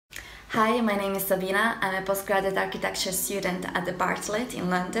Hi, my name is Sabina. I'm a postgraduate architecture student at the Bartlett in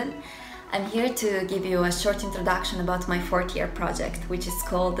London. I'm here to give you a short introduction about my fourth year project, which is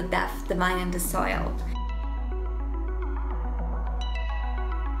called The Depth, the Vine and the Soil.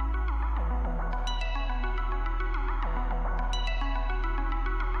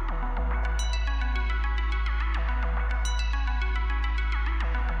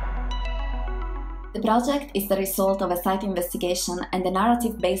 The project is the result of a site investigation and a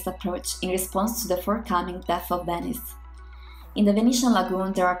narrative-based approach in response to the forthcoming death of Venice. In the Venetian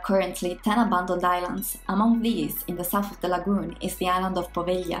Lagoon there are currently 10 abandoned islands. Among these, in the south of the lagoon, is the Island of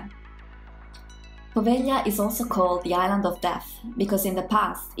Poveglia. Poveglia is also called the Island of Death because in the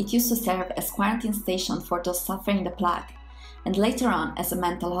past it used to serve as quarantine station for those suffering the plague, and later on as a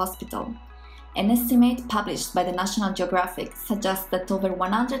mental hospital. An estimate published by the National Geographic suggests that over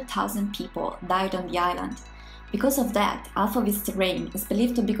 100,000 people died on the island. Because of that, half of its terrain is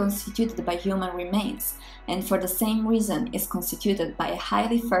believed to be constituted by human remains, and for the same reason is constituted by a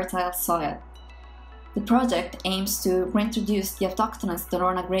highly fertile soil. The project aims to reintroduce the autochthonous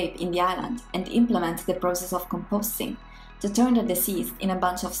Dorona grape in the island and implement the process of composting to turn the deceased in a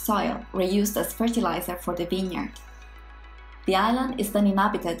bunch of soil reused as fertilizer for the vineyard. The island is then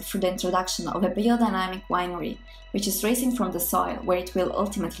inhabited through the introduction of a biodynamic winery, which is raising from the soil where it will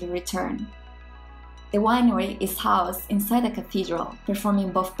ultimately return. The winery is housed inside a cathedral,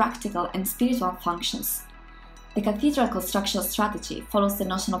 performing both practical and spiritual functions. The cathedral construction strategy follows the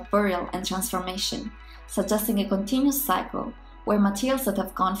notion of burial and transformation, suggesting a continuous cycle where materials that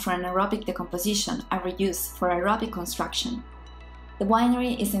have gone for anaerobic decomposition are reused for aerobic construction. The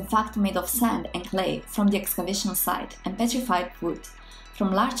winery is in fact made of sand and clay from the excavation site and petrified wood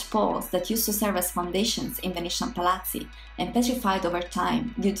from large poles that used to serve as foundations in Venetian palazzi and petrified over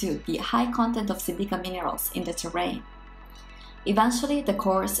time due to the high content of silica minerals in the terrain. Eventually, the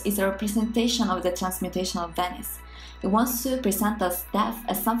course is a representation of the transmutation of Venice. It wants to present us death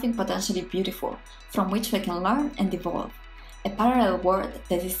as something potentially beautiful, from which we can learn and evolve, a parallel world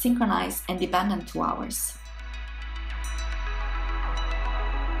that is synchronized and dependent to ours.